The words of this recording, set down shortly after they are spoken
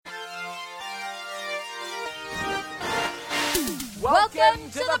Welcome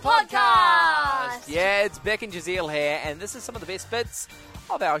to the podcast. Yeah, it's Beck and Jazeel here, and this is some of the best bits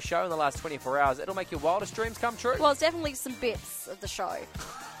of our show in the last 24 hours. It'll make your wildest dreams come true. Well, it's definitely some bits of the show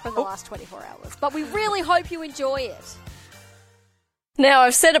from the last 24 hours, but we really hope you enjoy it. Now,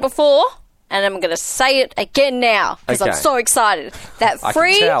 I've said it before, and I'm going to say it again now, because I'm so excited that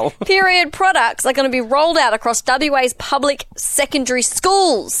free period products are going to be rolled out across WA's public secondary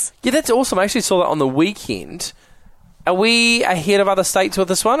schools. Yeah, that's awesome. I actually saw that on the weekend. Are we ahead of other states with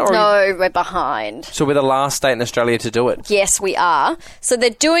this one? Or No, we're behind. So we're the last state in Australia to do it? Yes, we are. So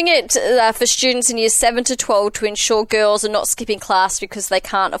they're doing it for students in years 7 to 12 to ensure girls are not skipping class because they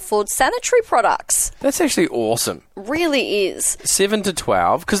can't afford sanitary products. That's actually awesome. Really is. 7 to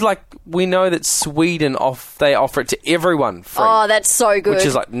 12, because we know that Sweden they offer it to everyone free. Oh, that's so good. Which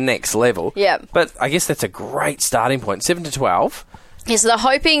is next level. Yeah. But I guess that's a great starting point. 7 to 12. Yes, they're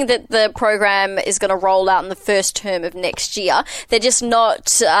hoping that the program is going to roll out in the first term of next year. They're just not,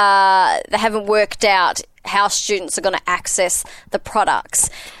 they haven't worked out how students are going to access the products.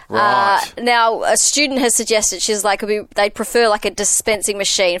 Right. Now, a student has suggested, she's like, they'd prefer a dispensing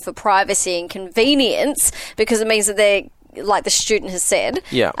machine for privacy and convenience, because it means that they're, like the student has said,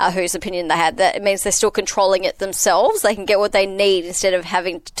 whose opinion they had, that it means they're still controlling it themselves. They can get what they need instead of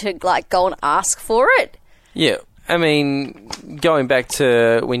having to go and ask for it. Yeah. I mean, going back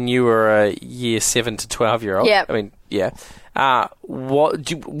to when you were a year 7 to 12-year-old. Yeah. I mean, yeah. What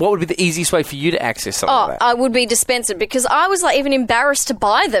would be the easiest way for you to access something like that? I would be dispenser, because I was even embarrassed to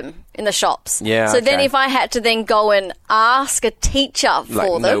buy them in the shops. Yeah. So then if I had to then go and ask a teacher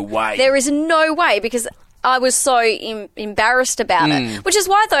for them, no way. There is no way, because I was so embarrassed about it. Which is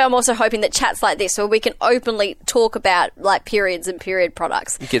why, though, I'm also hoping that chats like this, where we can openly talk about periods and period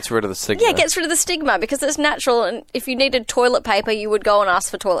products. It gets rid of the stigma. Yeah, it gets rid of the stigma, because it's natural. And if you needed toilet paper, you would go and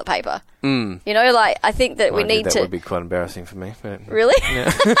ask for toilet paper. You know, I think that we need to... That would be quite embarrassing for me. But... Really?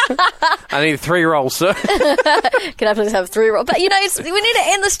 Yeah. I need 3 rolls, sir. Can I please have 3 rolls? But, we need to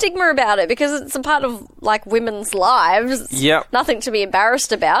end the stigma about it, because it's a part of, women's lives. Yep. Nothing to be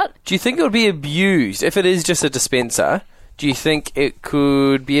embarrassed about. Do you think it would be abused? If it is just a dispenser, do you think it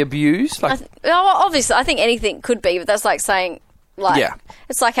could be abused? Obviously, I think anything could be, but that's like saying...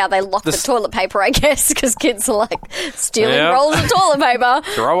 It's like how they lock the toilet paper, I guess, because kids are stealing rolls of toilet paper.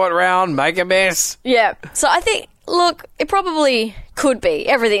 Throw it round, make a mess. Yeah. So I think, look, it probably could be.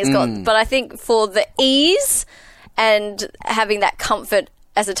 Everything's got, but I think for the ease and having that comfort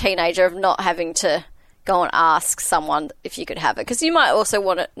as a teenager of not having to go and ask someone if you could have it, because you might also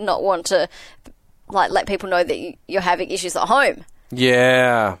not want to let people know that you're having issues at home.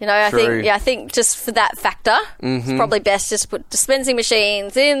 Yeah, I think just for that factor, it's probably best just put dispensing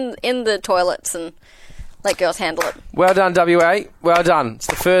machines in the toilets and let girls handle it. Well done, WA. Well done. It's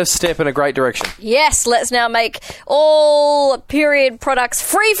the first step in a great direction. Yes, let's now make all period products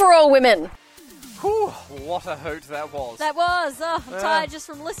free for all women. Whew, what a hoot that was. That was. Oh, I'm tired just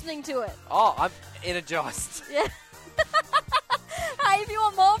from listening to it. Oh, I'm energised. Yeah. Hey, if you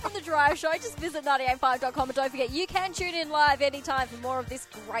want more from The Drive Show, just visit 985.com, and don't forget you can tune in live anytime for more of this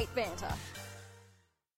great banter.